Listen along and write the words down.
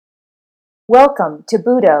Welcome to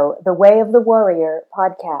Budo, the Way of the Warrior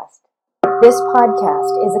podcast. This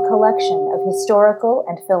podcast is a collection of historical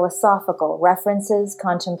and philosophical references,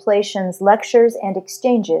 contemplations, lectures, and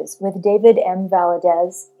exchanges with David M.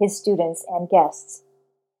 Valadez, his students, and guests.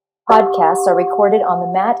 Podcasts are recorded on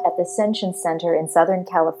the mat at the Ascension Center in Southern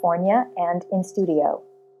California and in studio.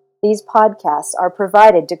 These podcasts are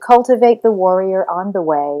provided to cultivate the warrior on the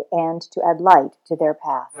way and to add light to their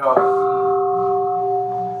path.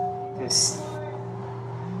 This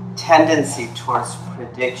tendency towards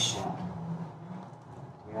prediction.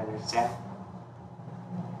 Do you understand?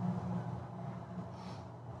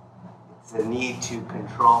 It's a need to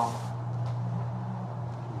control.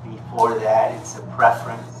 Before that, it's a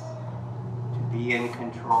preference to be in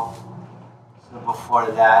control. So before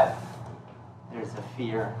that, there's a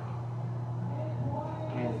fear.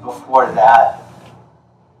 And before that,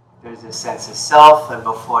 there's a sense of self, and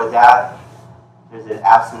before that, there's an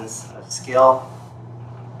absence of skill,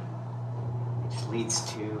 which leads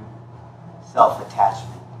to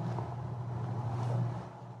self-attachment.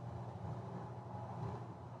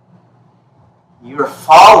 You're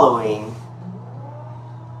following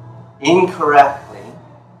incorrectly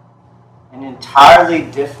an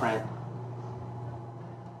entirely different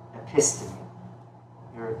episteme.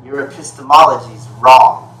 Your epistemology is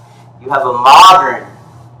wrong. You have a modern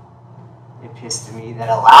episteme that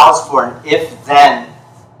allows for an if-then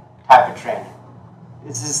type of training.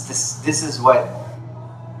 This is what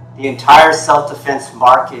the entire self-defense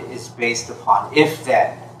market is based upon.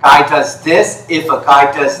 If-then. Guy does this, if a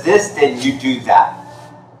guy does this, then you do that.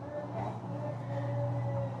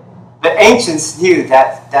 The ancients knew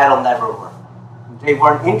that that'll never work. They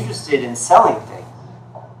weren't interested in selling things.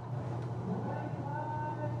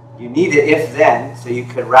 You need an if-then, so you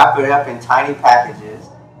could wrap it up in tiny packages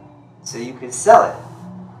so you could sell it.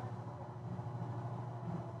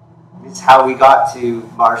 It's how we got to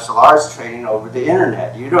martial arts training over the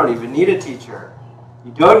internet. You don't even need a teacher.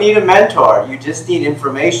 You don't need a mentor. You just need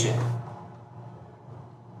information.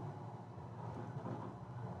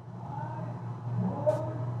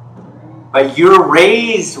 But you're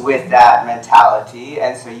raised with that mentality,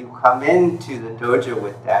 and so you come into the dojo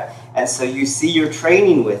with that, and so you see your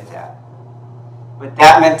training with that. But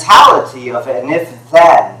that mentality of an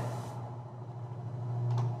if-then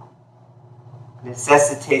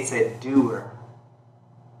necessitates a doer.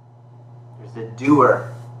 There's a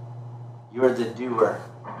doer. You're the doer.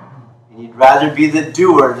 And you'd rather be the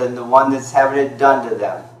doer than the one that's having it done to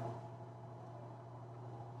them.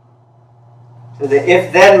 So the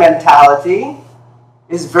if-then mentality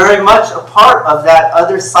is very much a part of that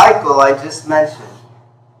other cycle I just mentioned.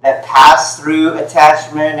 That pass through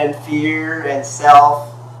attachment and fear and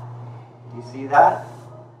self. You see that?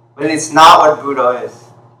 But it's not what Budo is.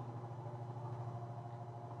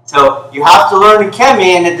 So you have to learn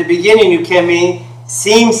Ukemi, and at the beginning Ukemi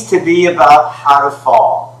seems to be about how to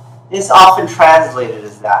fall. It's often translated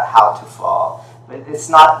as that, how to fall. But it's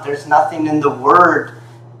not, there's nothing in the word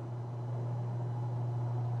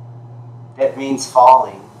that means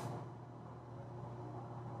falling.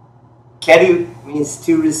 Keru means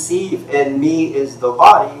to receive, and mi is the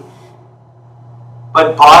body.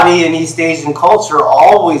 But body in East Asian culture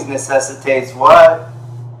always necessitates what?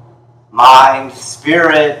 Mind,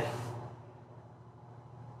 spirit.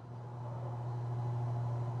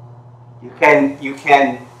 You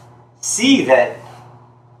can see that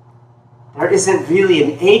there isn't really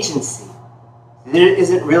an agency. There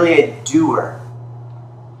isn't really a doer.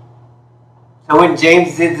 So when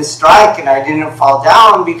James did the strike and I didn't fall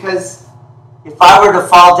down, because if I were to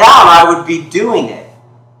fall down, I would be doing it.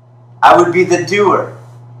 I would be the doer.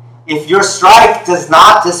 If your strike does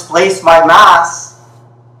not displace my mass,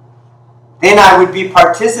 then I would be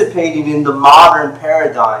participating in the modern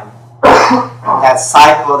paradigm, that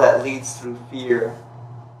cycle that leads through fear.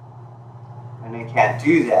 And I can't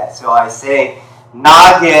do that. So I say,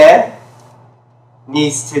 Nage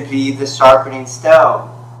needs to be the sharpening stone.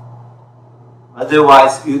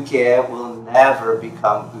 Otherwise, Uke will never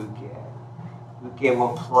become Uke. Uke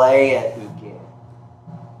will play at Uke.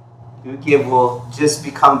 Uke will just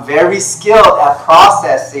become very skilled at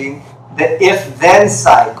processing the if-then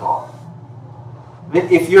cycle.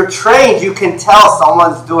 If you're trained, you can tell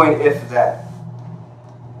someone's doing if-then.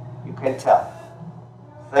 You can tell.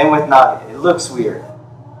 Same with Nage. It looks weird.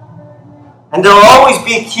 And there'll always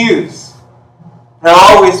be cues. There'll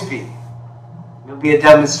always be. There'll be a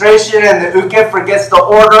demonstration and the Uke forgets the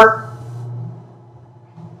order.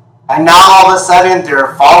 And now all of a sudden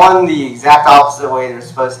they're falling the exact opposite way they're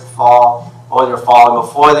supposed to fall. Or they're falling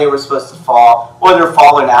before they were supposed to fall. Or they're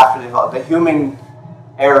falling after they fall. The human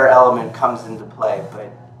error element comes into play.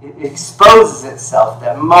 But it exposes itself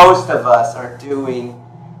that most of us are doing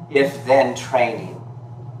if-then training.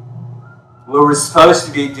 We're supposed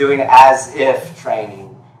to be doing as-if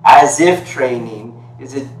training. As-if training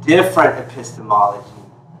is a different epistemology.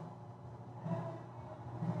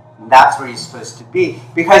 And that's where you're supposed to be.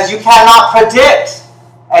 Because you cannot predict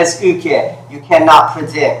as uke. You cannot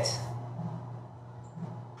predict.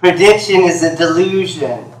 Prediction is a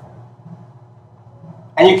delusion.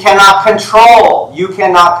 And you cannot control. You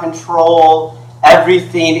cannot control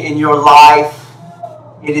everything in your life.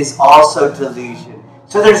 It is also delusion.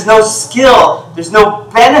 So there's no skill, there's no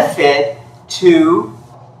benefit to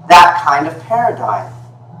that kind of paradigm.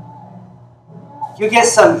 You get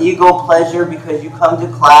some ego pleasure because you come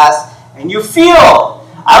to class and you feel,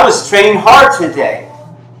 I was training hard today.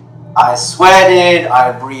 I sweated,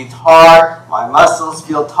 I breathed hard, my muscles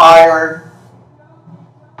feel tired.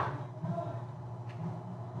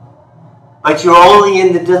 But you're only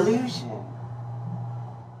in the delusion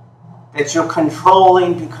that you're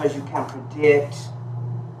controlling because you can predict.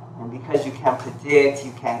 And because you can predict,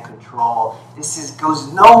 you can control. This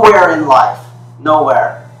goes nowhere in life.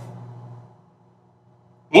 Nowhere.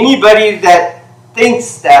 Anybody that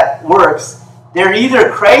thinks that works, they're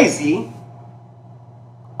either crazy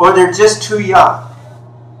or they're just too young.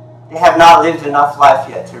 They have not lived enough life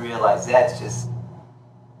yet to realize that's just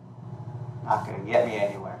not going to get me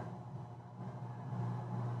anywhere.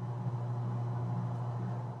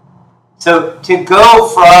 So to go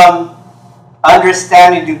from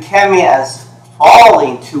understanding Dukemi as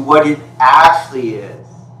falling to what it actually is,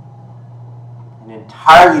 an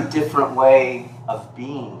entirely different way of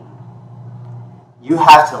being, you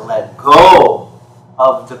have to let go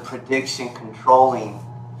of the prediction controlling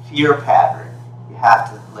fear pattern. You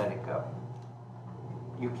have to let it go.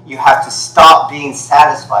 You have to stop being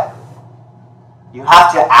satisfied with it. You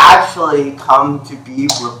have to actually come to be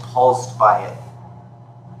repulsed by it.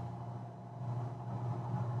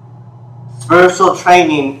 Spiritual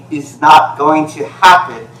training is not going to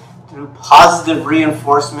happen through positive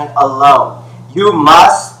reinforcement alone. You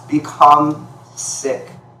must become sick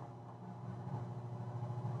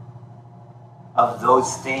of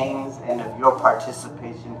those things and of your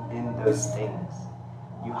participation in those things.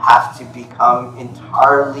 You have to become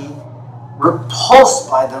entirely repulsed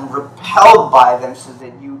by them, repelled by them, so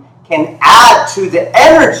that you can add to the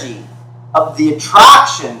energy of the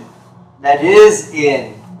attraction that is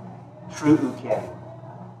in true Ukemi.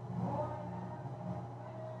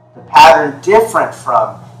 The pattern different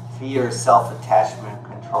from fear, self-attachment,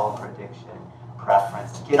 control, prediction,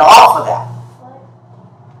 preference. Get off of that.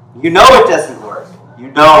 You know it doesn't work.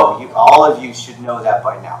 You know, all of you should know that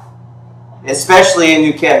by now. Especially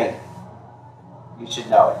in Ukemi. You should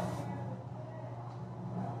know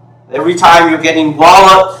it. Every time you're getting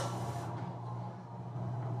walloped,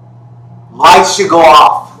 lights should go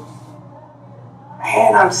off.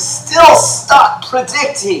 Man, I'm still stuck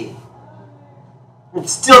predicting. I'm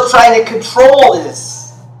still trying to control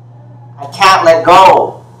this. I can't let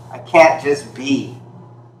go. I can't just be.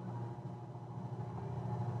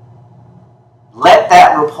 Let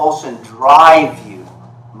that repulsion drive you,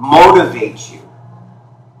 motivate you.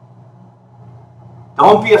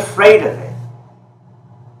 Don't be afraid of it.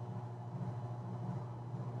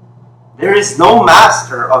 There is no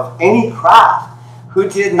master of any craft who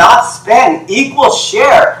did not spend equal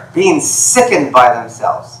share being sickened by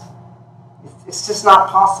themselves. It's just not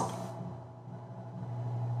possible.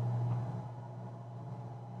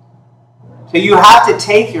 So you have to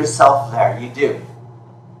take yourself there. You do.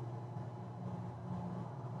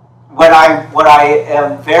 What I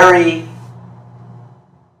am very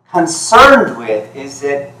concerned with is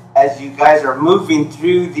that as you guys are moving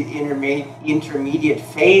through the intermediate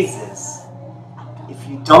phases, if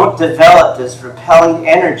you don't develop this repelling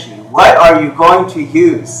energy, what are you going to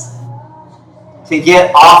use to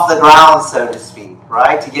get off the ground, so to speak,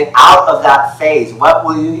 right? To get out of that phase, what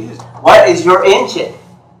will you use? What is your engine?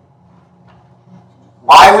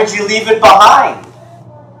 Why would you leave it behind?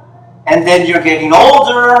 And then you're getting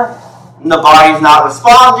older, and the body's not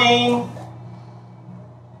responding.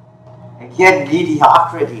 Again,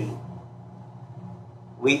 mediocrity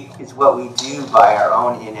is what we do by our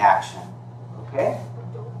own inaction. Okay?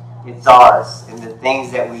 It's ours, and the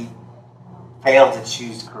things that we fail to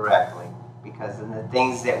choose correctly, because in the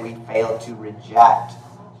things that we fail to reject.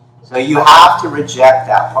 So you have to reject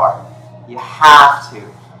that part. You have to.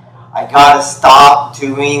 I gotta stop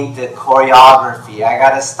doing the choreography. I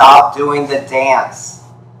gotta stop doing the dance.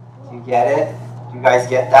 Do you get it? Do you guys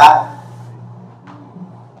get that?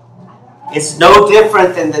 It's no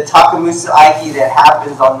different than the Takamusa Aiki that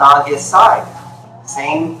happens on Nage's side.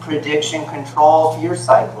 Same prediction, control, fear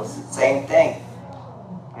cycle. It's the same thing.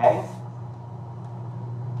 Okay?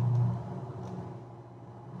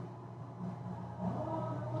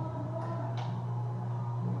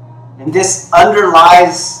 And this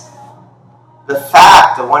underlies the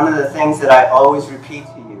fact that one of the things that I always repeat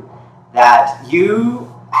to you, that you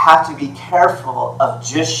have to be careful of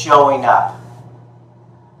just showing up.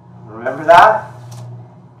 Remember that?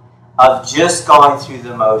 Of just going through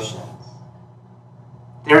the motions.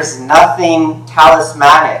 There's nothing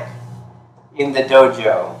talismanic in the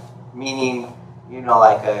dojo, meaning,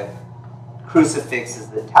 like a crucifix is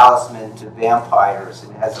the talisman to vampires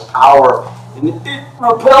and it has a power and it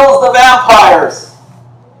repels the vampires.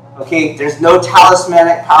 Okay, there's no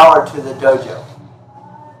talismanic power to the dojo.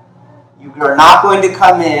 You are not going to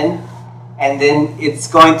come in and then it's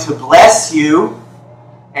going to bless you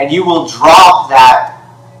and you will drop that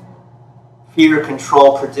fear,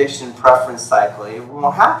 control, prediction, preference cycle. It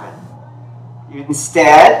won't happen.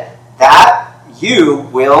 Instead, that you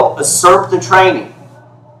will usurp the training.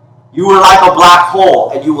 You are like a black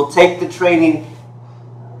hole, and you will take the training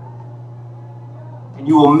and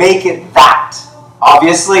you will make it that.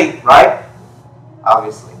 Obviously, right?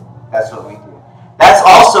 Obviously. That's what we do. That's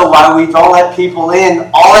also why we don't let people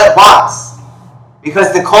in all at once.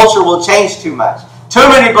 Because the culture will change too much. Too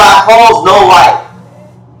many black holes, no light.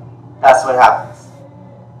 That's what happens.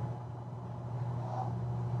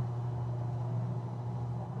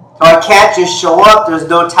 So I can't just show up. There's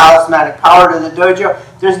no talismanic power to the dojo.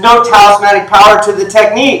 There's no talismanic power to the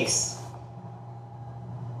techniques.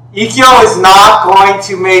 Ikkyo is not going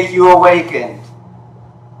to make you awakened.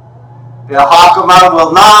 The Hakama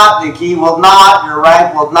will not, the Ki will not, your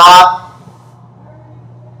rank will not.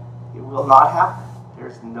 It will not happen.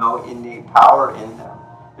 There's no innate power in them.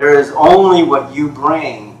 There is only what you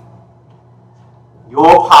bring.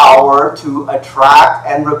 Your power to attract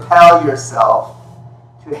and repel yourself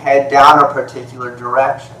to head down a particular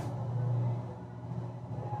direction.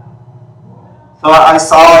 So I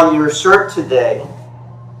saw your shirt today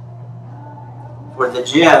for the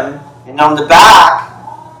gym, and on the back,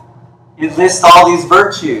 it lists all these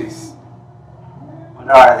virtues. What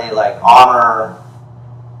are they? Like honor,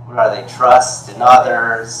 what are they? Trust in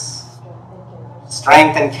others,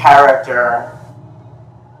 strength and character.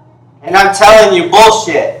 And I'm telling you,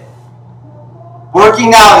 bullshit.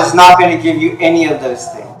 Working out is not going to give you any of those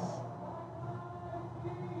things.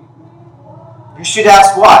 You should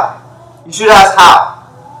ask what? You should ask how.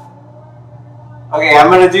 Okay, I'm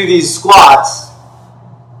going to do these squats.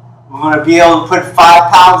 I'm going to be able to put 5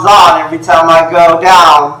 pounds on every time I go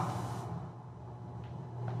down.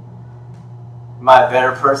 Am I a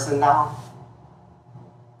better person now?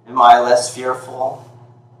 Am I less fearful?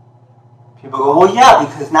 People go, well, yeah,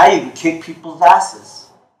 because now you can kick people's asses.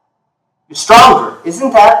 You're stronger.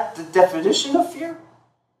 Isn't that the definition of fear?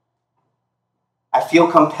 I feel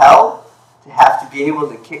compelled to have to be able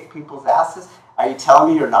to kick people's asses. Are you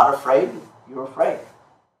telling me you're not afraid? You're afraid.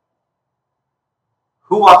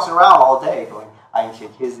 Who walks around all day going, I can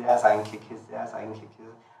kick his ass, I can kick his ass, I can kick his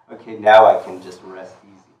ass. Okay, now I can just rest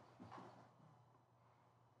easy.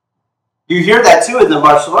 You hear that too in the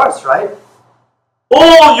martial arts, right?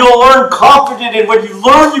 Oh, you'll learn confident, and when you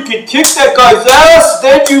learn you can kick that guy's ass,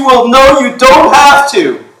 then you will know you don't have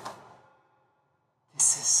to.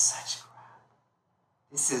 This is such crap.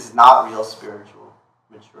 This is not real spiritual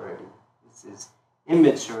maturity. This is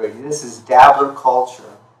immaturity. This is dabbler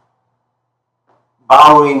culture.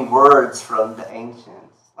 Borrowing words from the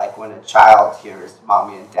ancients, like when a child hears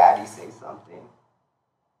mommy and daddy say something,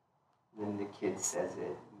 then the kid says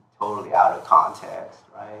it totally out of context,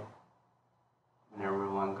 right? And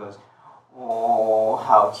everyone goes, oh,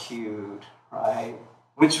 how cute, right?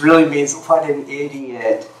 Which really means, what an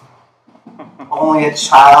idiot. Only a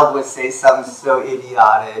child would say something so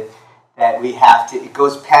idiotic that we have to, it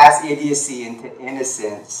goes past idiocy into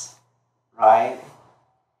innocence, right?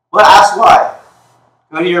 Well, ask why.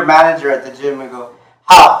 Go to your manager at the gym and go,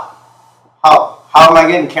 how am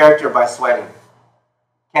I getting character by sweating?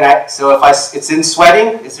 So if it's in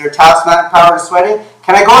sweating, is there a talismanic power to sweating?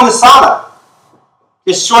 Can I go in the sauna?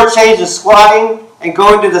 Just shortchange the squatting and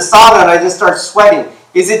go into the sauna and I just start sweating.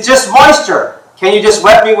 Is it just moisture? Can you just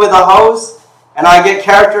wet me with a hose and I get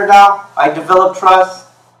character now? I develop trust,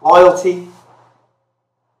 loyalty.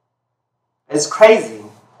 It's crazy.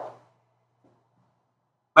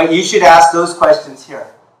 But you should ask those questions here.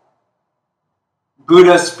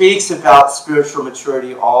 Buddha speaks about spiritual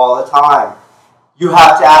maturity all the time. You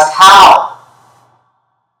have to ask how.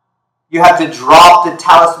 You have to drop the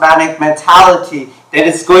talismanic mentality that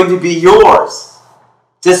it's going to be yours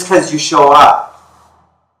just because you show up.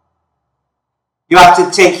 You have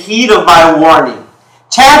to take heed of my warning.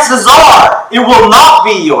 Chances are it will not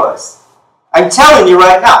be yours. I'm telling you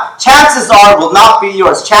right now, chances are it will not be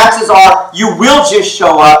yours. Chances are you will just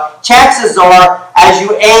show up. Chances are as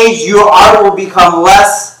you age, your art will become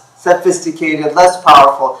less sophisticated, less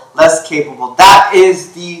powerful, less capable. That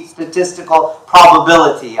is the statistical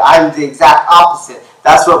probability. I'm the exact opposite.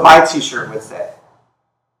 That's what my t-shirt would say.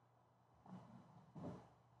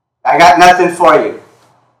 I got nothing for you.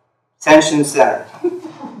 Tension Center.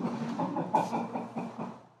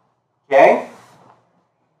 Okay?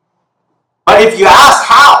 But if you ask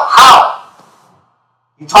how?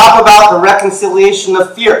 You talk about the reconciliation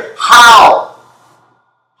of fear. How?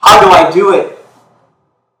 How do I do it?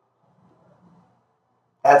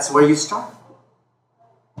 That's where you start.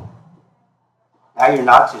 Now you're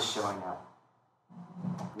not just showing up.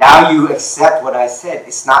 Now you accept what I said.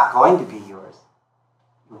 It's not going to be yours.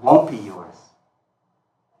 It won't be yours.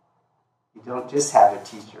 You don't just have a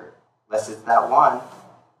t-shirt. Unless it's that one.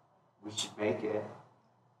 We should make it.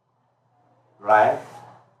 Right?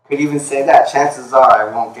 Could even say that. Chances are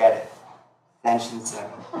I won't get it. Tension Center.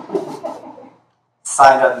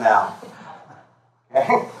 Sign up now.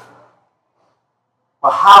 Okay?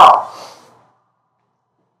 Well, how?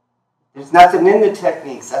 There's nothing in the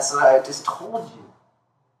techniques. That's what I just told you.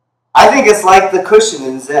 I think it's like the cushion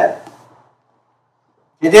in Zen.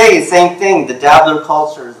 Today, same thing. The dabbler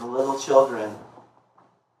culture, the little children.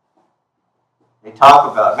 They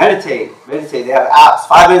talk about meditate. They have apps.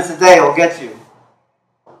 5 minutes a day will get you.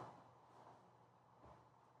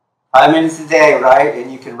 5 minutes a day, right?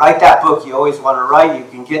 And you can write that book you always want to write. You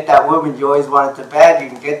can get that woman you always wanted to bed. You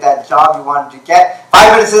can get that job you wanted to get.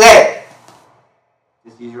 5 minutes a day.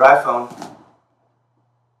 Just use your iPhone.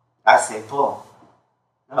 I say, bull.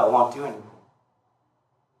 No, it won't do anything.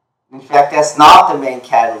 In fact, that's not the main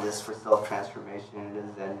catalyst for self-transformation in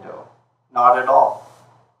Zendo. Not at all.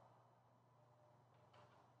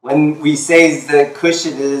 When we say the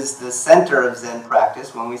cushion is the center of Zen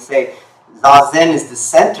practice, when we say Zazen is the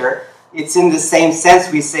center, it's in the same sense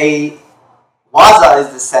we say Waza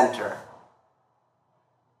is the center.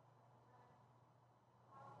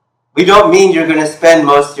 We don't mean you're going to spend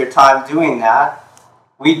most of your time doing that.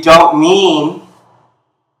 We don't mean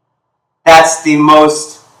that's the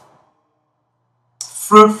most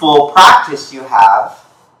fruitful practice you have.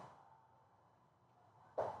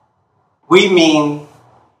 We mean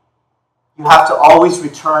you have to always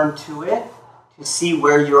return to it to see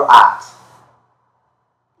where you're at.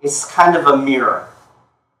 It's kind of a mirror.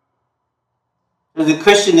 So the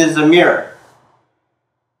cushion is a mirror.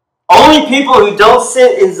 Only people who don't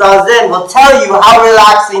sit in Zazen will tell you how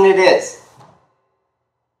relaxing it is.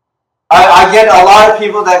 I get a lot of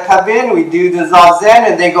people that come in, we do the Zazen,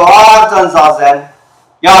 and they go, I've done Zazen.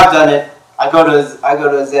 Yeah, I've done it. I go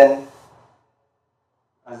to a Zen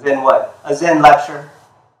what? A Zen lecture.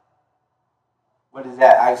 What is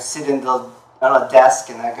that? I sit on a desk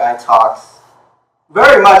and that guy talks.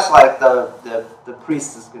 Very much like the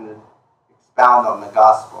priest is going to expound on the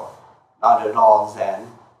gospel. Not at all Zen.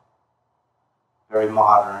 Very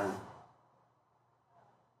modern.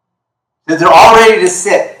 So they're all ready to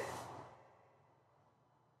sit.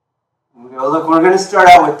 We go, look, we're going to start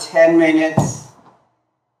out with 10 minutes.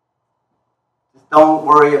 Just don't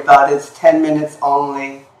worry about it. It's 10 minutes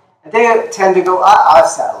only. And they tend to go, I've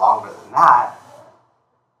sat longer than that.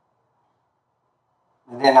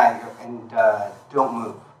 And then I go, don't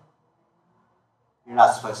move. You're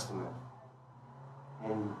not supposed to move.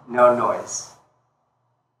 And no noise.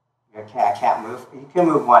 Okay, I can't move. You can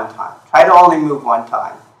move one time. Try to only move one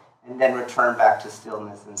time. And then return back to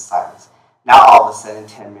stillness and silence. Now all of a sudden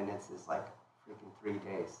 10 minutes is like freaking 3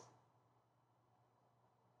 days.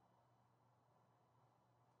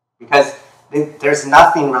 Because there's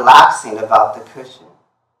nothing relaxing about the cushion.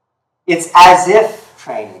 It's as if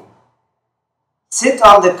training. Sit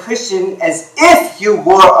on the cushion as if you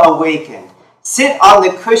were awakened. Sit on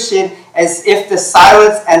the cushion as if the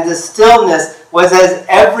silence and the stillness was as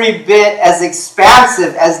every bit as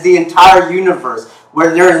expansive as the entire universe,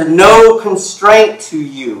 where there is no constraint to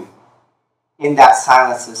you in that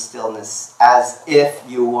silence and stillness, as if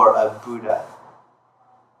you were a Buddha.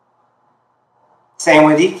 Same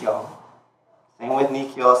with Ikkyo. Same with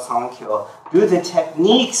Nikkyo, Sankyo. Do the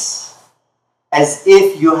techniques as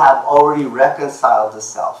if you have already reconciled the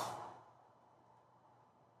self.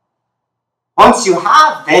 Once you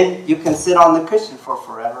have, then you can sit on the cushion for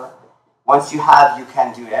forever. Once you have, you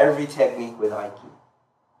can do every technique with Aikido.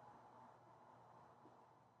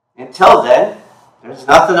 Until then, there's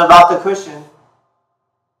nothing about the cushion.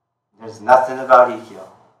 There's nothing about Ikkyo.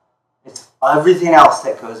 It's everything else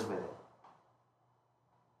that goes with it.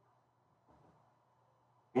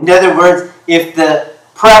 In other words, if the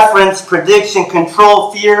preference, prediction,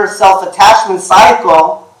 control, fear, self-attachment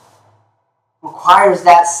cycle requires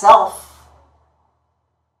that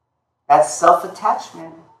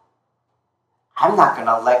self-attachment, I'm not going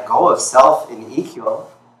to let go of self in Ikkyo.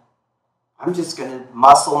 I'm just going to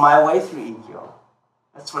muscle my way through Ikkyo.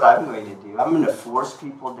 That's what I'm going to do. I'm going to force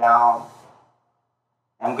people down.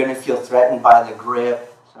 I'm going to feel threatened by the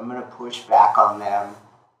grip, so I'm going to push back on them.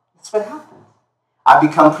 That's what happens. I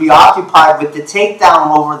become preoccupied with the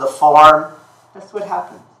takedown over the form. That's what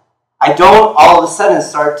happens. I don't all of a sudden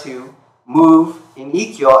start to move in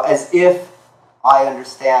Ikkyo as if I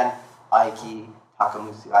understand Aiki,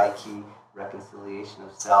 Takamusu Aiki, reconciliation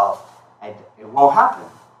of self. It won't happen.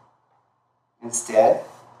 Instead,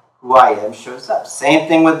 who I am shows up. Same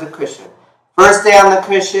thing with the cushion. First day on the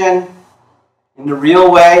cushion, in the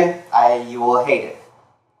real way, you will hate it.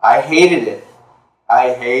 I hated it.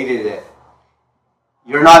 I hated it.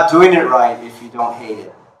 You're not doing it right if you don't hate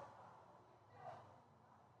it.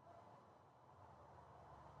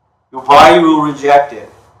 Your body will reject it.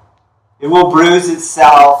 It will bruise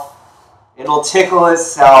itself. It'll tickle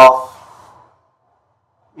itself.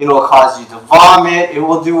 It'll cause you to vomit. It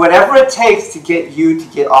will do whatever it takes to get you to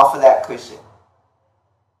get off of that cushion.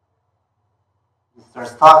 He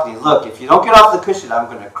starts talking. Look, if you don't get off the cushion, I'm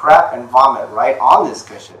going to crap and vomit right on this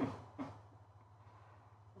cushion.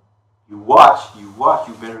 You watch, you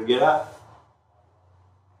better get up.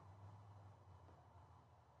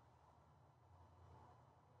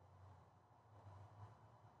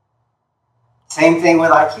 Same thing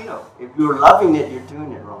with Aikido. If you're loving it, you're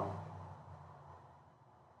doing it wrong.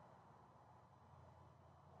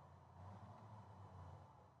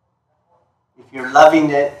 If you're loving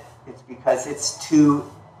it, it's because it's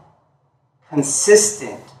too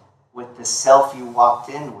consistent with the self you walked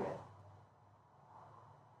in with.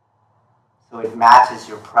 So it matches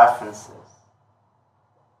your preferences.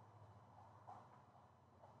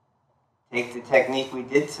 Take the technique we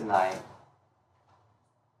did tonight.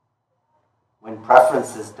 When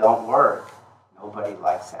preferences don't work, nobody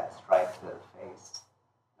likes that strike to the face.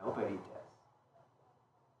 Nobody does.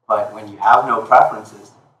 But when you have no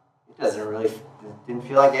preferences, it didn't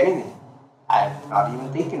feel like anything. I'm not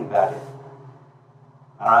even thinking about it.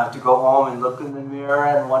 I don't have to go home and look in the mirror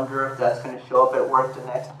and wonder if that's going to show up at work the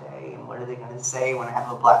next day. And what are they going to say when I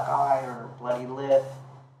have a black eye or a bloody lip?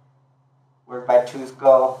 Where'd my tooth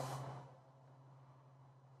go?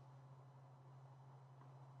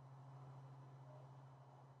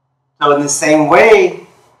 So in the same way,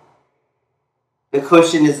 the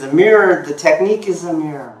cushion is a mirror, the technique is a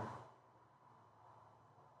mirror.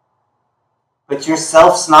 But your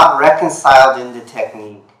self's not reconciled in the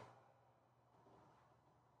technique.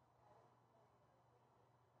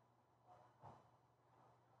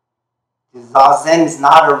 Zazen is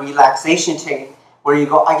not a relaxation technique where you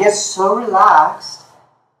go, I get so relaxed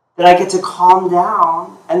that I get to calm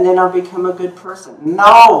down and then I'll become a good person.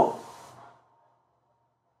 No!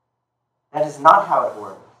 That is not how it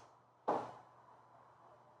works.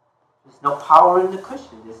 There's no power in the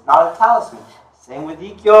cushion. It's not a talisman. Same with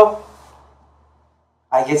Ikkyo.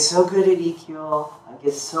 I get so good at Ikkyo. I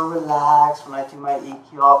get so relaxed when I do my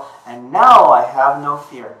Ikkyo. And now I have no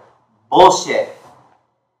fear. Bullshit.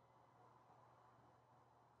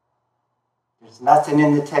 There's nothing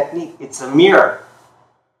in the technique. It's a mirror.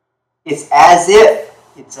 It's as if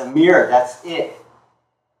it's a mirror. That's it.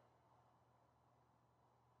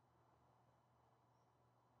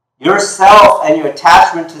 Your self and your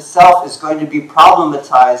attachment to self is going to be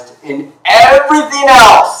problematized in everything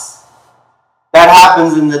else that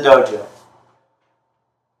happens in the dojo.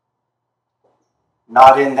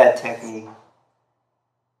 Not in that technique.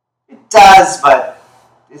 It does, but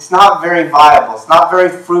it's not very viable. It's not very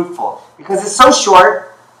fruitful because it's so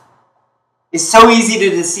short. It's so easy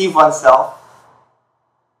to deceive oneself.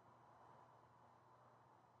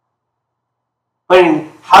 But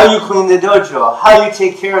in how you clean the dojo, how you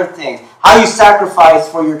take care of things, how you sacrifice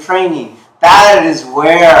for your training, that is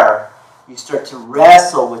where you start to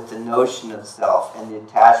wrestle with the notion of self and the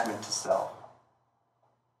attachment to self.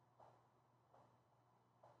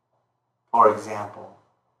 For example.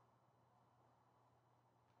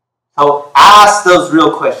 So ask those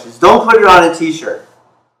real questions. Don't put it on a t-shirt.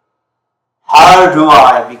 How do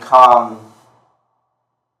I become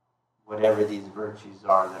whatever these virtues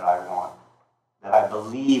are that I want, that I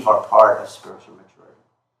believe are part of spiritual maturity?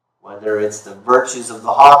 Whether it's the virtues of the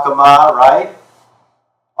Hakama, right?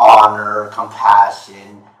 Honor,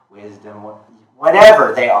 compassion, wisdom,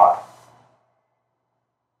 whatever they are.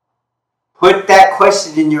 Put that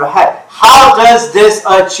question in your head. How does this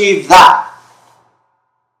achieve that?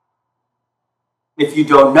 If you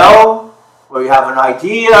don't know, or you have an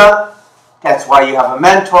idea, that's why you have a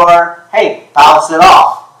mentor. Hey, bounce it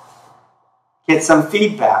off. Get some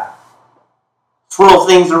feedback. Swirl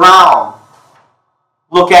things around.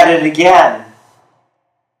 Look at it again.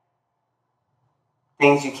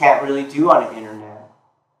 Things you can't really do on the internet.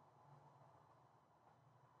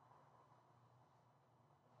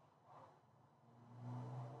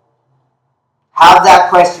 Have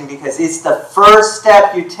that question, because it's the first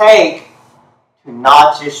step you take to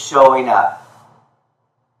not just showing up.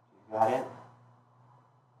 You got it?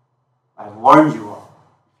 I warned you all.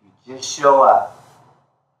 If you just show up,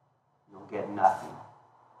 you'll get nothing.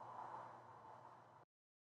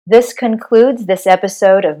 This concludes this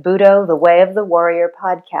episode of Budo, the Way of the Warrior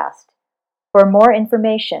podcast. For more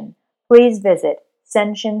information, please visit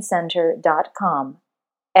senshincenter.com,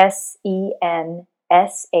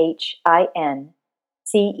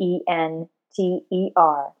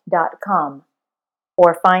 SENSHINCENTER.com,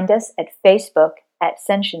 or find us at Facebook at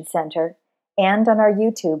Senshin Center and on our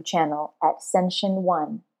YouTube channel at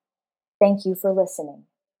Senshin1. Thank you for listening.